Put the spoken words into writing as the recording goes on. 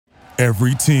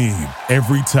Every team,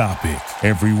 every topic,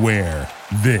 everywhere.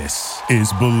 This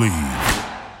is Believe.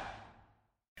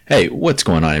 Hey, what's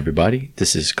going on, everybody?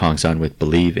 This is Kong San with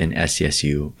Believe in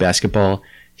SDSU Basketball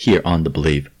here on the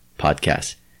Believe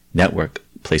Podcast Network,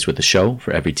 place with a show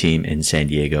for every team in San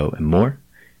Diego and more.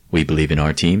 We believe in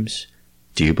our teams.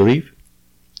 Do you believe?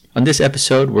 On this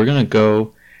episode, we're going to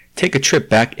go take a trip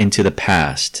back into the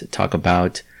past to talk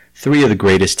about three of the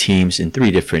greatest teams in three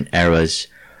different eras,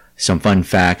 some fun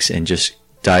facts, and just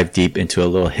dive deep into a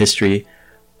little history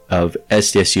of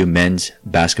SDSU men's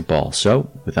basketball. So,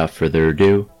 without further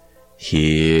ado,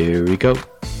 here we go.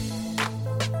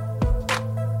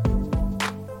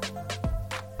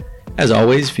 As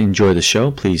always, if you enjoy the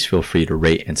show, please feel free to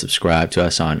rate and subscribe to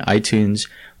us on iTunes.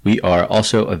 We are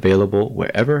also available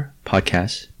wherever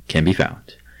podcasts can be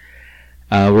found.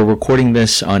 We're recording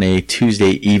this on a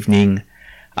Tuesday evening.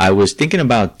 I was thinking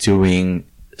about doing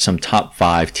some top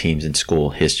 5 teams in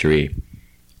school history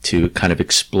to kind of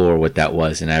explore what that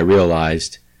was, and I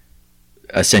realized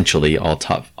essentially all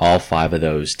 5 of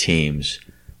those teams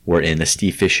were in the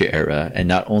Steve Fisher era, and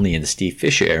not only in the Steve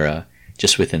Fisher era,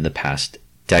 just within the past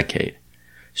decade.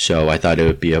 So I thought it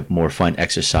would be a more fun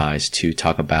exercise to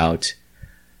talk about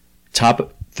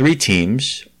top 3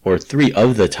 teams, or 3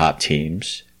 of the top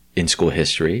teams in school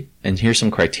history, and here's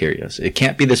some criteria. It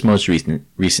can't be this most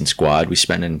recent squad. We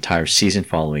spent an entire season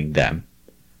following them.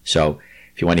 So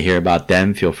if you want to hear about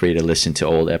them, feel free to listen to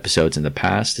old episodes in the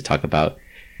past to talk about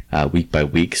week by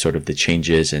week sort of the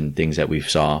changes and things that we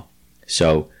saw.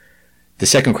 So the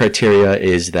second criteria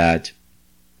is that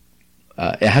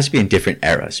it has to be in different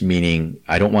eras, meaning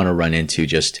I don't want to run into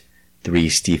just 3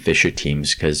 Steve Fisher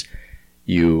teams, because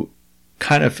you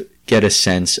kind of get a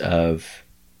sense of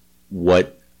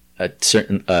what a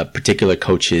certain particular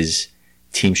coach's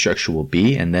team structure will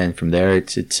be, and then from there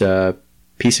it's a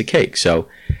piece of cake. So,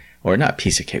 or not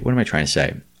piece of cake. What am I trying to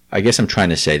say? I guess I'm trying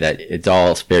to say that it's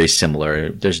all very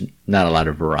similar. There's not a lot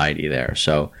of variety there.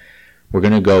 So we're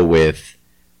going to go with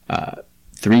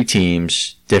 3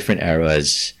 teams, different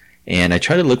eras, and I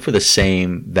try to look for the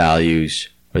same values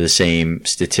or the same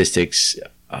statistics.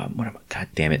 God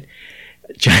damn it.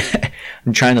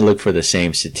 I'm trying to look for the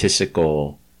same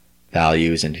statistical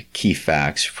values and key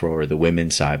facts for the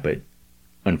women's side, but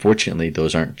unfortunately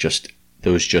those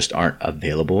just aren't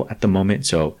available at the moment.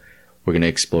 So we're going to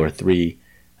explore 3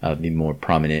 of the more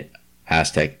prominent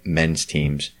Aztec men's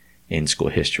teams in school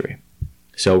history.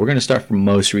 So we're going to start from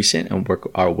most recent and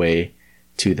work our way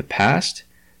to the past.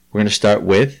 We're going to start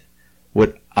with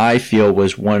what I feel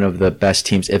was one of the best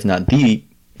teams, if not the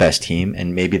best team,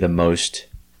 and maybe the most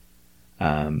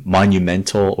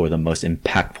monumental or the most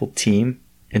impactful team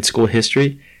in school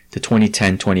history, the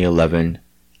 2010-2011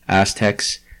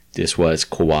 Aztecs. This was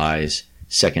Kawhi's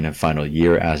second and final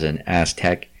year as an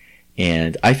Aztec,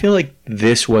 and I feel like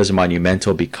this was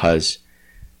monumental because,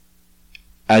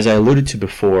 as I alluded to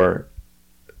before,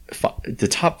 the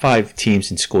top 5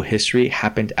 teams in school history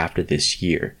happened after this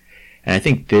year, and I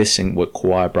think this and what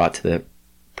Kawhi brought to the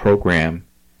program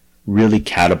really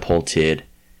catapulted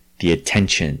the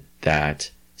attention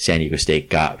that San Diego State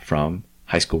got from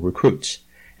high school recruits.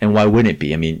 And why wouldn't it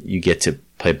be? I mean, you get to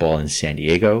play ball in San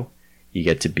Diego. You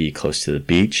get to be close to the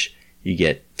beach. You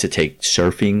get to take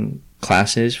surfing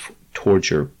classes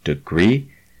towards your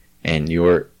degree. And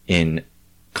you're in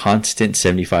constant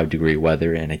 75-degree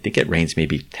weather. And I think it rains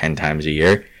maybe 10 times a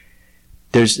year.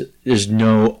 There's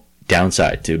no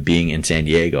downside to being in San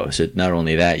Diego. So not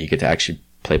only that, you get to actually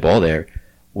play ball there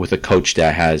with a coach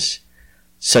that has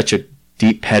such a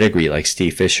deep pedigree like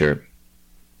Steve Fisher.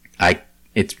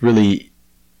 It's really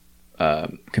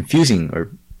confusing or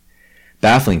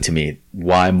baffling to me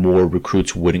why more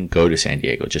recruits wouldn't go to San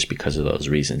Diego just because of those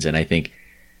reasons. And I think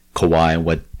Kawhi and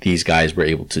what these guys were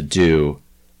able to do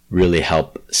really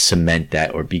help cement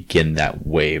that or begin that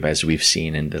wave as we've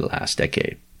seen in the last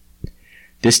decade.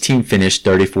 This team finished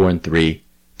 34-3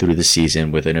 through the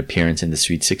season with an appearance in the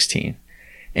Sweet 16.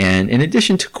 And in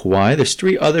addition to Kawhi, there's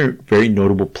 3 other very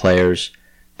notable players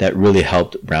that really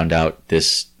helped round out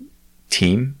this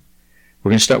team. We're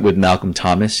going to start with Malcolm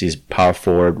Thomas. He's power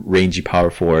forward, rangy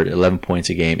power forward, 11 points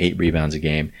a game, 8 rebounds a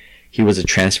game. He was a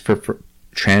transfer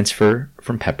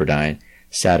from Pepperdine,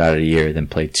 sat out a year, then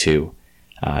played 2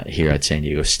 here at San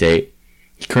Diego State.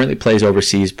 He currently plays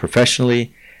overseas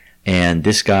professionally, and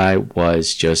this guy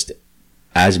was just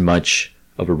as much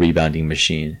of a rebounding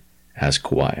machine as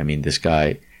Kawhi. I mean, this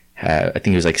guy I think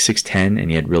he was like 6'10", and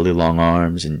he had really long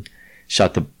arms and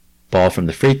shot the ball from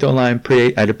the free throw line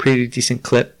at a pretty decent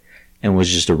clip, and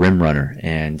was just a rim runner.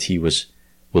 And he was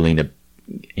willing to,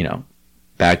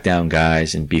 back down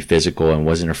guys and be physical and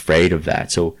wasn't afraid of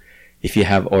that. So if you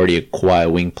have already a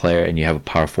Kawhi wing player and you have a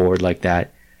power forward like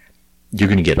that, you're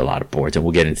going to get a lot of boards, and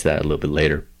we'll get into that a little bit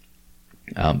later.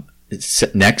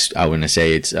 Next, I want to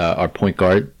say it's our point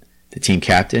guard, the team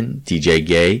captain, DJ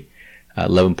Gay,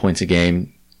 11 points a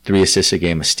game, 3 assists a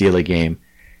game, a steal a game,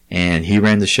 and he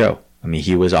ran the show. I mean,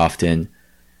 he was often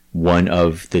one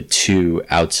of the 2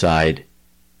 outside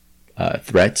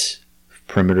threats,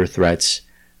 perimeter threats.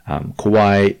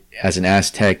 Kawhi, as an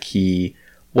Aztec, he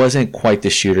wasn't quite the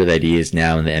shooter that he is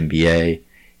now in the NBA.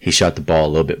 He shot the ball a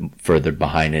little bit further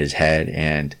behind his head,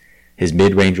 and his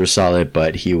mid-range was solid,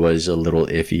 but he was a little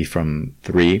iffy from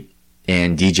 3.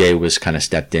 And DJ was kind of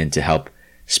stepped in to help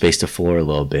space the floor a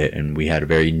little bit, and we had a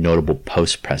very notable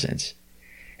post presence.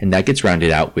 And that gets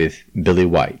rounded out with Billy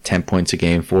White, 10 points a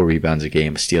game, 4 rebounds a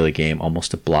game, a steal a game,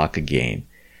 almost a block a game.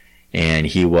 And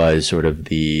he was sort of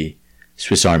the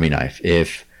Swiss Army knife.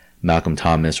 If Malcolm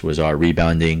Thomas was our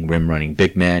rebounding, rim-running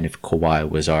big man, if Kawhi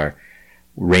was our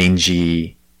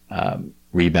rangy,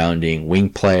 rebounding wing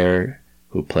player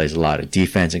who plays a lot of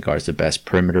defense and guards the best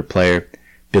perimeter player,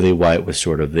 Billy White was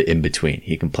sort of the in-between.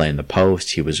 He can play in the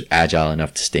post. He was agile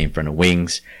enough to stay in front of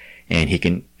wings, and he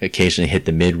can occasionally hit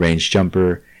the mid-range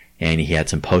jumper, and he had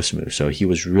some post moves. So he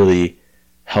was really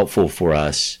helpful for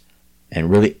us and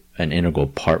really an integral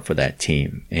part for that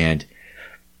team. And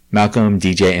Malcolm,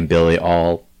 DJ, and Billy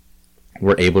all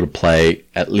were able to play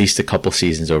at least a couple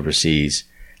seasons overseas.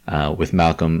 With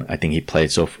Malcolm, I think he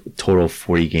played total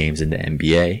 40 games in the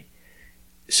NBA.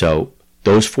 So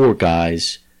those 4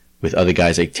 guys, with other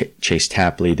guys like Chase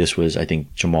Tapley, this was, I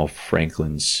think, Jamal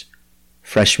Franklin's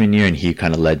freshman year, and he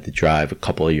kind of led the drive a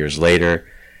couple of years later.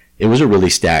 It was a really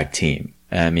stacked team.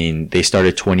 I mean, they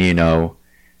started 20-0.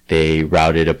 They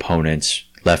routed opponents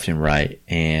left and right,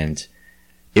 and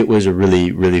it was a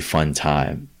really, really fun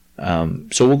time.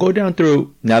 So we'll go down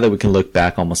through, now that we can look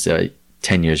back almost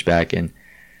 10 years back, and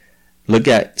look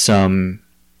at some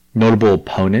notable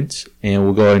opponents, and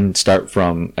we'll go ahead and start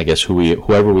from, I guess,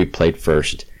 whoever we played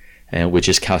first, and which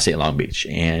is Cal State Long Beach.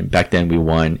 And back then we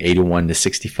won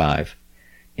 81-65,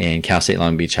 and Cal State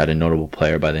Long Beach had a notable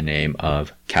player by the name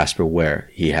of Casper Ware.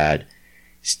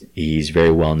 He's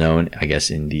very well known, I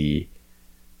guess, in the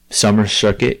summer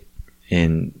circuit,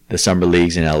 in the summer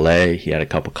leagues in LA. He had a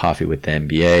cup of coffee with the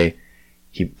NBA.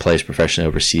 He plays professionally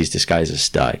overseas, this guy's a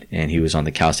stud, and he was on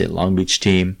the Cal State Long Beach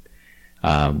team.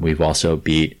 We've also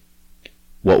beat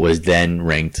what was then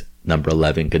ranked number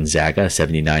 11 Gonzaga,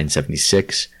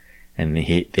 79-76. And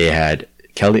they had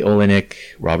Kelly Olynyk,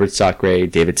 Robert Sacre,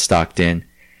 David Stockton.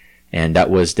 And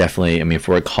that was definitely, I mean,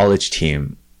 for a college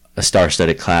team, a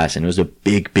star-studded class. And it was a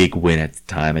big, big win at the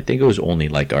time. I think it was only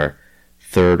like our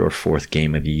 3rd or 4th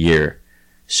game of the year.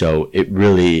 So it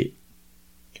really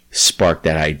sparked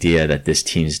that idea that this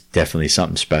team's definitely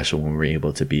something special when we were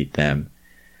able to beat them.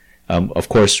 Of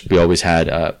course, we always had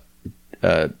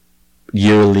a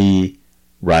yearly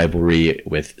rivalry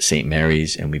with St.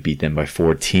 Mary's, and we beat them by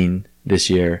 14 this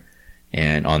year.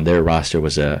 And on their roster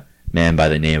was a man by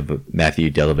the name of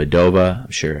Matthew Dellavedova.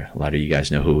 I'm sure a lot of you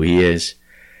guys know who he is.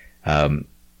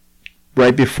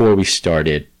 Right before we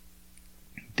started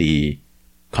the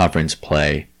conference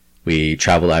play, we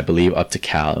traveled, I believe, up to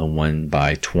Cal and won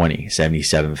by 20,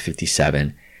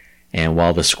 77-57. And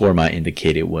while the score might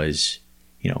indicate it was,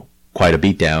 quite a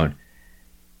beatdown,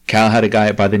 Cal had a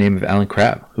guy by the name of Alan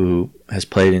Crabb, who has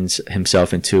played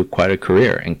himself into quite a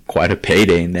career and quite a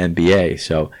payday in the NBA.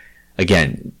 So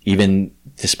again, even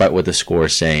despite what the score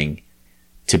is saying,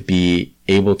 to be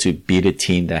able to beat a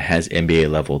team that has NBA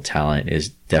level talent is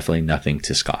definitely nothing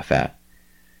to scoff at.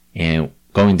 And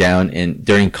going down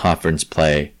during conference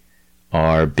play,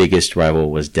 our biggest rival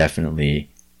was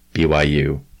definitely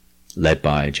BYU, led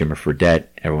by Jimmer Fredette.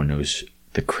 Everyone knows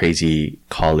the crazy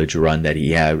college run that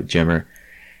he had with Jimmer.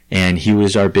 And he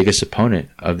was our biggest opponent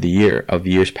of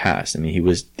years past. I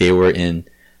mean, they were in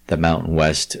the Mountain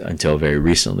West until very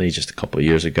recently, just a couple of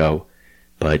years ago.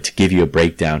 But to give you a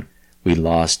breakdown, we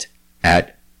lost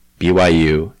at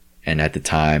BYU, and at the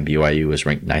time, BYU was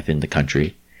ranked 9th in the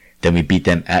country. Then we beat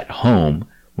them at home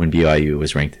when BYU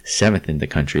was ranked 7th in the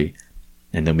country.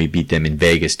 And then we beat them in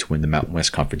Vegas to win the Mountain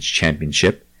West Conference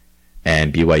Championship,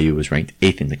 and BYU was ranked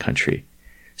 8th in the country.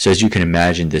 So as you can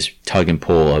imagine, this tug and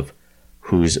pull of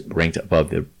who's ranked above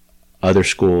the other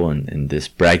school and this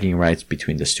bragging rights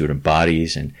between the student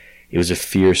bodies, and it was a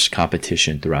fierce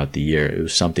competition throughout the year. It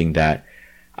was something that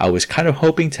I was kind of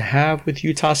hoping to have with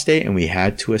Utah State, and we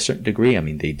had to a certain degree. I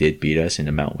mean, they did beat us in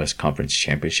the Mountain West Conference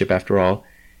Championship after all,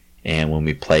 and when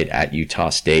we played at Utah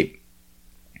State,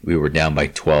 we were down by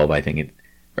 12, I think,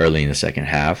 early in the second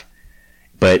half.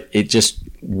 But it just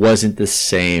wasn't the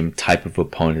same type of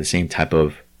opponent, the same type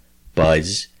of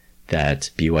buzz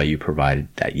that BYU provided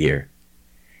that year.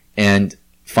 And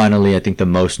finally, I think the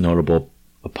most notable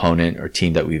opponent or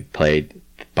team that we've played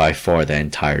by far the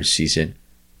entire season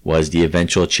was the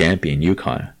eventual champion,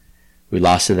 UConn. We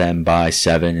lost to them by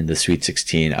 7 in the Sweet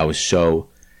 16. I was so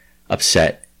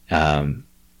upset. I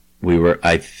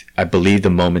believe the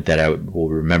moment that I will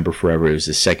remember forever, it was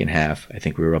the second half. I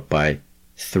think we were up by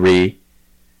 3.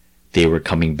 They were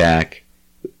coming back,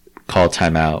 called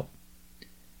timeout.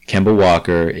 Kemba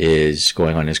Walker is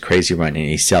going on his crazy run and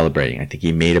he's celebrating. I think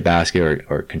he made a basket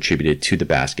or contributed to the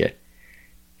basket.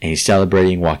 And he's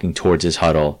celebrating, walking towards his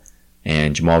huddle.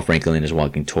 And Jamal Franklin is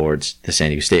walking towards the San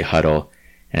Diego State huddle.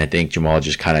 And I think Jamal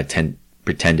just kind of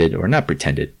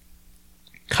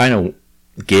kind of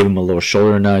gave him a little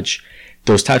shoulder nudge.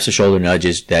 Those types of shoulder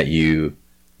nudges that you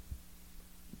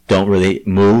don't really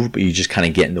move, but you just kind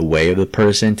of get in the way of the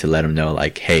person to let them know,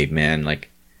 like, hey, man, like,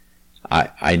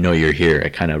 I know you're here. I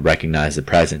kind of recognize the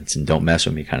presence and don't mess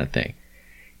with me kind of thing.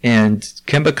 And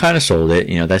Kemba kind of sold it.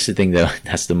 You know, that's the thing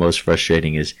that's the most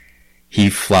frustrating is he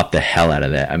flopped the hell out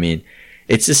of that. I mean,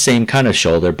 it's the same kind of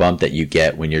shoulder bump that you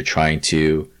get when you're trying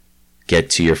to get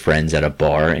to your friends at a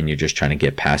bar and you're just trying to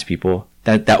get past people.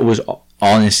 That was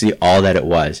honestly all that it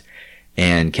was.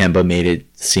 And Kemba made it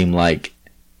seem like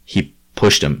he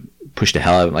pushed the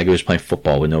hell out of him, like he was playing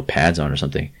football with no pads on or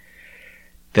something.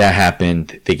 That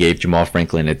happened. They gave Jamal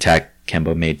Franklin an attack.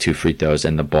 Kemba made 2 free throws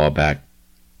and the ball back,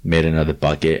 made another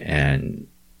bucket, and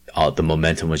all the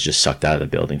momentum was just sucked out of the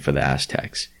building for the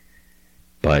Aztecs.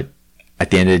 But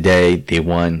at the end of the day, they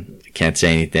won. Can't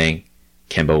say anything.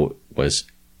 Kemba was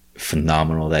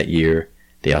phenomenal that year.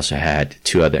 They also had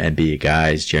 2 other NBA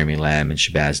guys, Jeremy Lamb and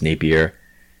Shabazz Napier.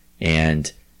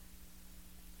 And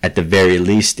at the very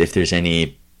least, if there's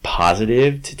any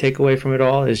positive to take away from it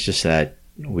all, it's just that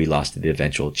we lost to the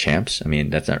eventual champs. I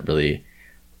mean, that's not really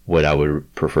what I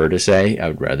would prefer to say. I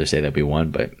would rather say that we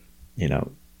won. But, you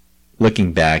know,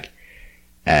 looking back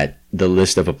at the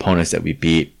list of opponents that we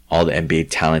beat, all the NBA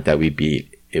talent that we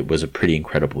beat, it was a pretty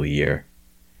incredible year.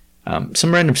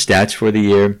 Some random stats for the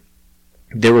year.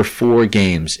 There were 4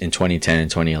 games in 2010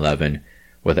 and 2011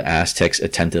 where the Aztecs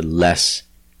attempted less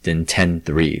than 10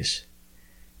 threes.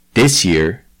 This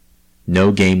year,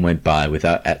 no game went by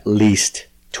without at least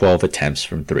 12 attempts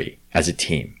from 3 as a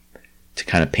team, to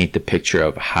kind of paint the picture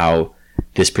of how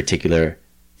this particular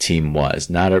team was.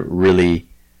 Not a really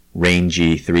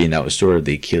rangy 3, and that was sort of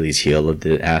the Achilles heel of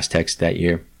the Aztecs that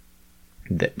year.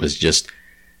 That was just,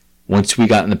 once we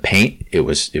got in the paint, it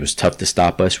was tough to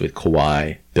stop us with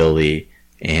Kawhi, Billy,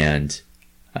 and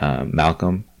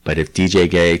Malcolm. But if DJ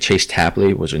Gay, Chase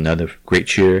Tapley was another great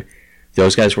shooter,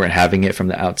 those guys weren't having it from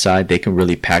the outside. They can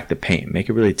really pack the paint, make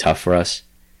it really tough for us.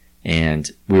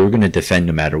 And we were going to defend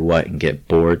no matter what and get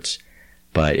boards,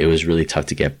 but it was really tough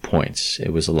to get points.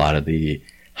 It was a lot of the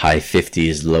high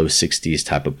 50s, low 60s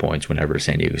type of points whenever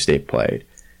San Diego State played.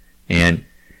 And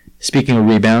speaking of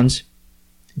rebounds,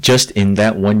 just in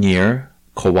that 1 year,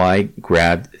 Kawhi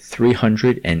grabbed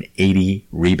 380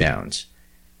 rebounds.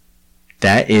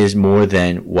 That is more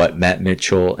than what Matt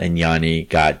Mitchell and Yanni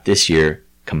got this year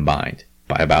combined,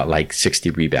 by about like 60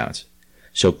 rebounds.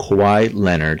 So Kawhi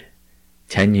Leonard,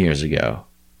 10 years ago,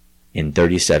 in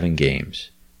 37 games,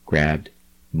 grabbed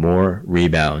more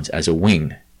rebounds as a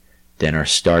wing than our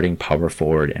starting power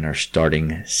forward and our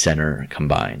starting center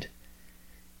combined.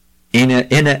 In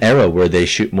an era where they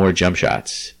shoot more jump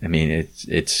shots. I mean,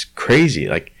 it's crazy.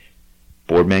 Like,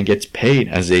 Boardman gets paid,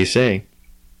 as they say.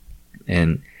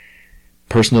 And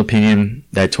personal opinion,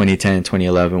 that 2010 and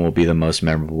 2011 will be the most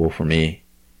memorable for me.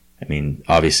 I mean,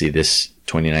 obviously this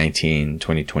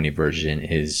 2019-2020 version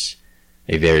is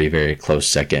a very, very close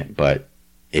second, but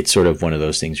it's sort of one of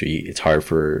those things where it's hard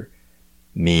for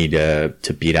me to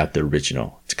beat out the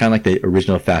original. It's kind of like the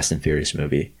original Fast and Furious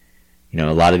movie. You know,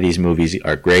 a lot of these movies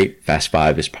are great. Fast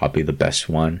 5 is probably the best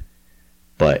one,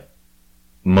 but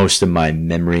most of my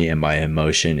memory and my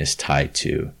emotion is tied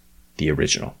to the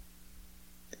original.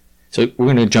 So we're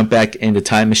going to jump back into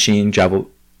Time Machine,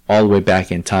 travel all the way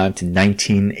back in time to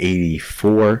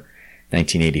 1984,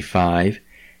 1985,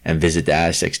 and visit the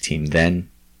Aztecs team then.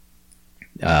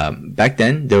 Back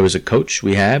then, there was a coach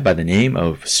we had by the name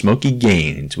of Smokey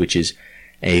Gaines, which is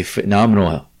a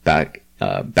phenomenal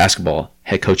basketball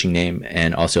head coaching name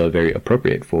and also very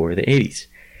appropriate for the 80s.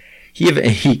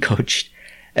 He coached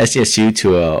SDSU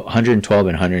to a 112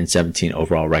 and 117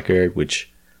 overall record, which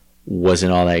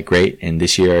wasn't all that great. And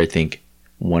this year, I think,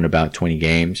 won about 20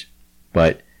 games.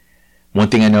 But one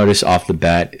thing I noticed off the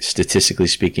bat, statistically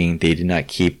speaking, they did not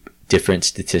keep different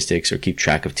statistics or keep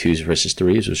track of 2s versus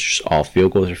 3s. It was just all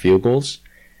field goals or field goals.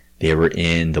 They were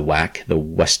in the WAC, the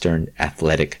Western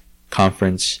Athletic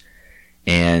Conference.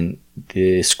 And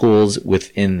The schools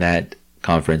within that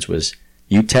conference was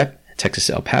UTEP, Texas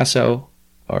El Paso,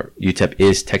 or UTEP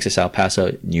is Texas El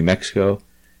Paso, New Mexico,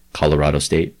 Colorado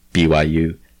State,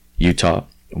 BYU, Utah,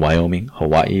 Wyoming,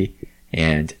 Hawaii,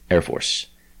 and Air Force.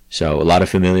 So a lot of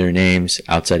familiar names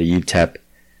outside of UTEP.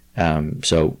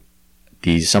 So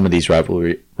some of these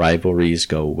rivalries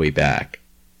go way back.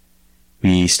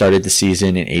 We started the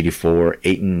season in 84,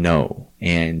 8-0,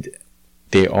 and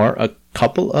there are a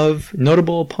couple of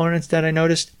notable opponents that I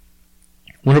noticed.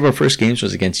 One of our first games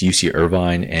was against UC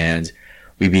Irvine, and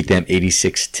we beat them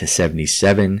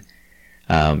 86-77.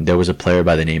 There was a player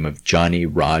by the name of Johnny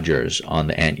Rogers on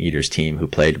the Anteaters team who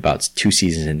played about 2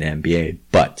 seasons in the NBA,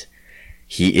 but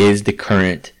he is the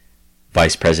current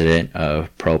vice president of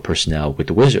pro personnel with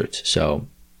the Wizards. So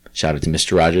shout out to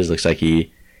Mr. Rogers. Looks like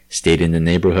he stayed in the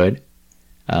neighborhood.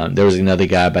 There was another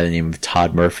guy by the name of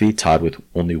Todd Murphy, Todd with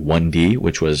only 1D,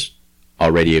 which was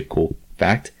already a cool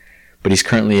fact. But he's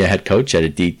currently a head coach at a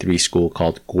D3 school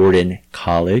called Gordon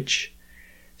College.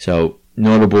 So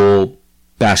notable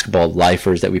basketball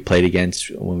lifers that we played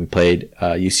against when we played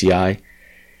UCI.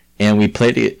 And we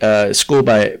played a school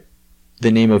by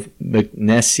the name of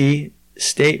McNess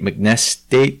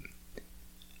State.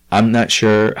 I'm not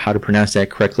sure how to pronounce that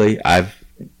correctly. I've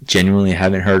genuinely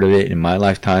haven't heard of it in my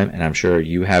lifetime, and I'm sure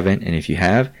you haven't. And if you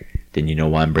have, then you know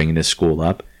why I'm bringing this school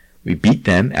up. We beat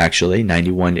them actually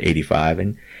 91-85,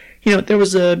 and there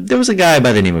was a guy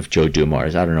by the name of Joe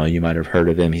Dumars. I don't know, you might have heard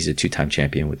of him. He's a 2-time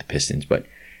champion with the Pistons, but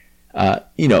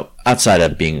outside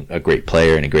of being a great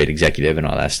player and a great executive and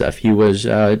all that stuff, he was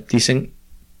a decent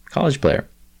college player.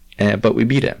 But we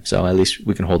beat him, so at least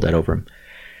we can hold that over him.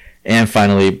 And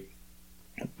finally,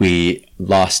 we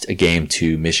lost a game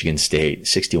to Michigan State,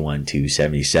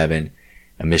 61-77.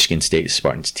 A Michigan State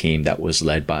Spartans team that was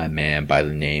led by a man by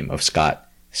the name of Scott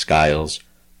Skiles,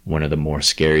 one of the more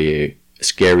scarier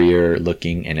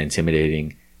looking and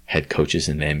intimidating head coaches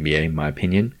in the NBA, in my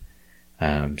opinion.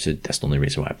 So that's the only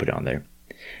reason why I put it on there.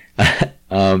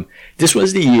 This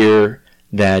was the year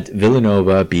that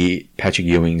Villanova beat Patrick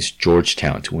Ewing's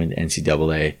Georgetown to win the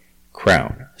NCAA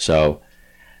crown. So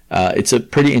it's a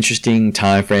pretty interesting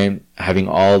time frame.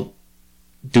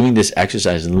 Doing this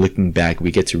exercise and looking back,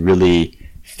 we get to really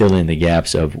fill in the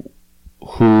gaps of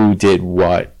who did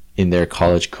what in their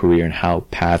college career and how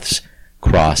paths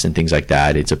cross and things like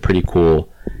that. It's a pretty cool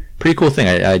thing.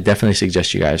 I definitely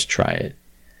suggest you guys try it.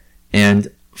 And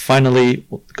finally,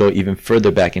 we'll go even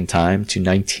further back in time to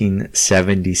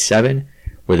 1977,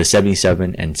 where the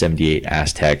 77 and 78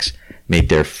 Aztecs made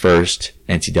their first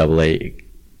NCAA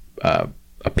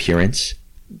appearance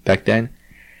back then.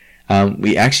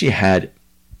 We actually had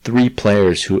 3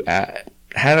 players who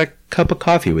had a cup of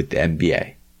coffee with the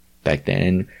NBA back then.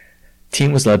 And the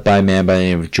team was led by a man by the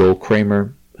name of Joel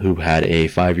Kramer, who had a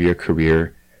 5-year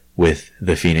career with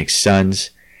the Phoenix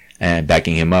Suns. And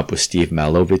backing him up was Steve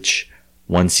Malovich.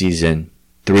 1 season,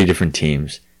 3 different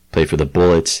teams. Played for the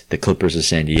Bullets, the Clippers of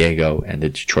San Diego, and the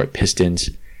Detroit Pistons,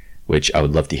 which I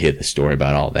would love to hear the story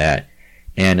about all that.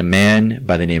 And a man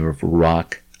by the name of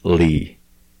Rock Lee.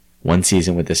 1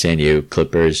 season with the San Diego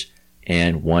Clippers,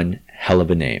 and one hell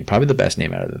of a name. Probably the best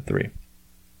name out of the 3.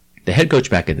 The head coach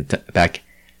back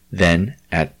then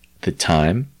at the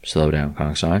time, slow down,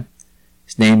 Kong-san,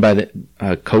 is named by the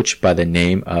coach by the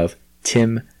name of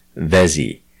Tim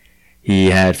Vezzi.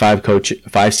 He had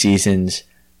 5 seasons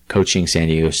coaching San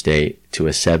Diego State to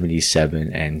a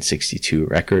 77-62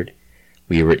 record.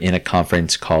 We were in a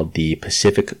conference called the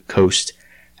Pacific Coast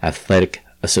Athletic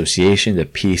Association, the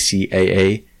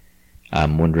PCAA.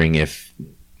 I'm wondering if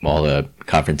all the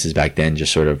conferences back then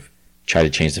just sort of try to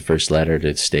change the first letter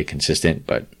to stay consistent,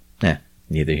 but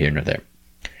neither here nor there.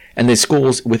 And the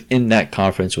schools within that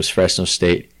conference was Fresno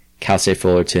State, Cal State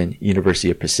Fullerton, University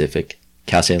of Pacific,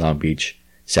 Cal State Long Beach,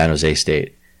 San Jose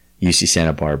State, UC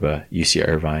Santa Barbara, UC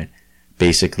Irvine.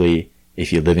 Basically,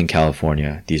 if you live in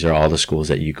California, these are all the schools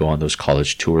that you go on those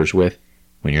college tours with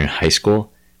when you're in high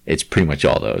school. It's pretty much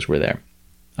all those were there.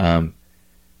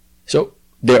 So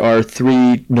there are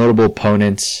 3 notable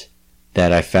opponents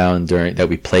that I found that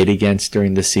we played against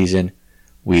during the season.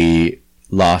 We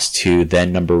lost to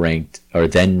then ranked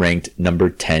number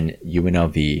 10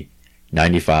 UNLV,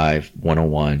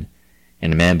 95-101,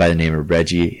 and a man by the name of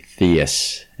Reggie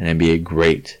Theus, an NBA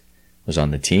great, was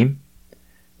on the team.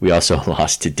 We also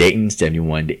lost to Dayton,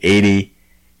 71-80.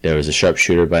 There was a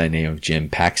sharpshooter by the name of Jim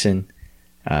Paxson,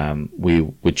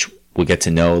 which we'll get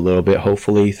to know a little bit,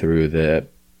 hopefully, through the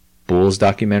Bulls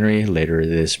documentary later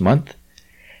this month.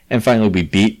 And finally, we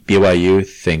beat BYU,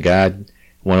 thank God,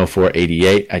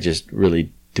 104-88. I just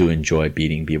really do enjoy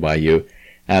beating BYU.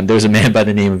 There's a man by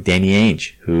the name of Danny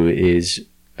Ainge, who is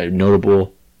a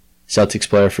notable Celtics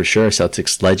player for sure,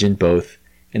 Celtics legend both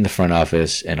in the front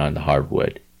office and on the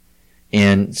hardwood.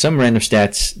 And some random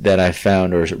stats that I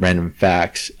found, or random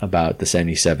facts about the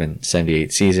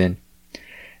 77-78 season.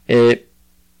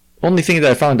 Only thing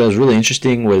that I found that was really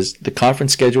interesting was the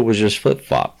conference schedule was just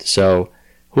flip-flopped. So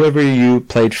whoever you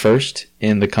played first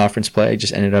in the conference play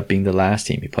just ended up being the last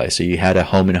team you played. So you had a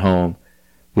home and home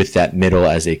with that middle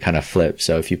as they kind of flipped.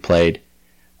 So if you played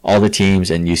all the teams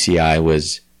and UCI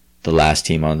was the last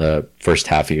team on the first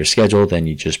half of your schedule, then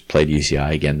you just played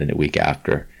UCI again the week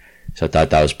after. So I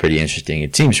thought that was pretty interesting.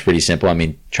 It seems pretty simple. I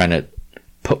mean, trying to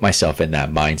put myself in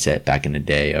that mindset back in the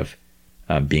day of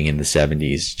being in the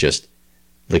 70s, just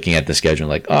looking at the schedule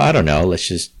like, oh, I don't know, let's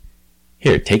just,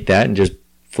 here, take that and just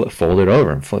fold it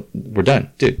over and flip. We're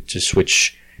done. Dude, just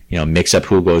switch, mix up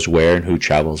who goes where and who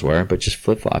travels where, but just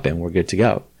flip-flop and we're good to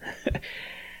go.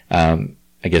 I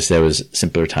guess there was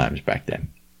simpler times back then.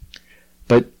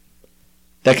 But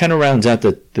that kind of rounds out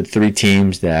the three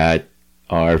teams that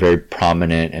are very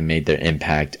prominent and made their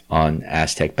impact on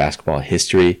Aztec basketball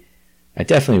history. I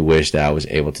definitely wish that I was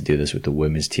able to do this with the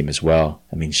women's team as well.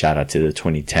 I mean, shout out to the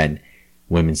 2010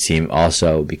 women's team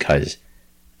also, because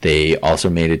they also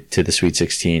made it to the Sweet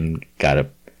 16, got a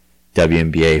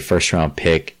WNBA first round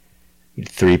pick,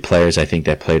 3 players I think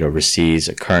that played overseas,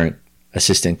 a current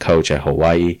assistant coach at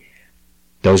Hawaii.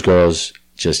 Those girls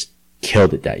just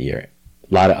killed it that year.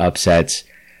 A lot of upsets,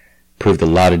 proved a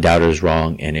lot of doubters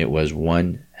wrong, and it was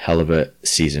one hell of a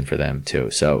season for them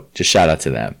too. So just shout out to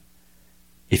them.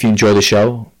 If you enjoy the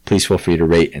show, please feel free to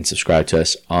rate and subscribe to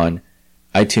us on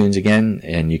iTunes again,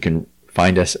 and you can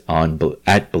find us on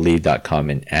at Believe.com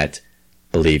and at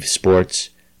Believe Sports.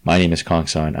 My name is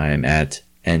Kongson. I am at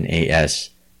NASGNAK,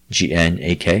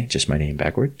 just my name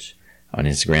backwards, on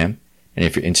Instagram. And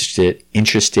if you're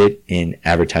interested in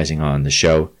advertising on the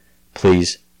show,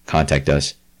 please contact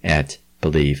us at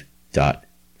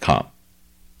Believe.com.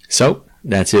 So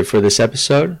that's it for this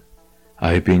episode.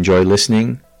 I hope you enjoy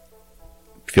listening.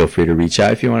 Feel free to reach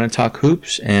out if you want to talk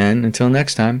hoops. And until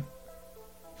next time,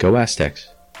 go Aztecs.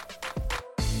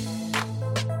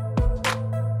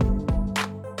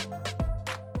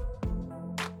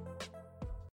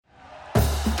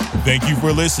 Thank you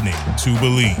for listening to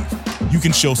Believe. You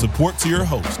can show support to your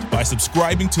host by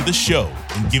subscribing to the show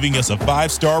and giving us a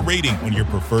 5-star rating on your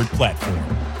preferred platform.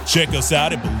 Check us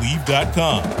out at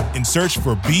Believe.com and search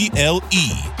for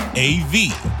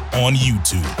BLEAV on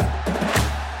YouTube.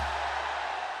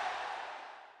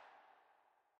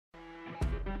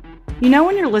 You know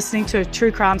when you're listening to a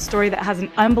true crime story that has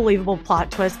an unbelievable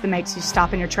plot twist that makes you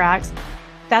stop in your tracks?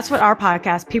 That's what our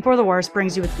podcast, People Are the Worst,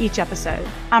 brings you with each episode.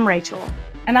 I'm Rachel.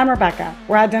 And I'm Rebecca.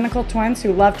 We're identical twins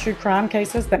who love true crime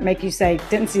cases that make you say,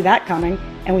 didn't see that coming,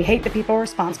 and we hate the people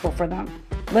responsible for them.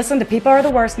 Listen to People Are the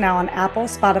Worst now on Apple,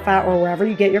 Spotify, or wherever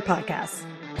you get your podcasts.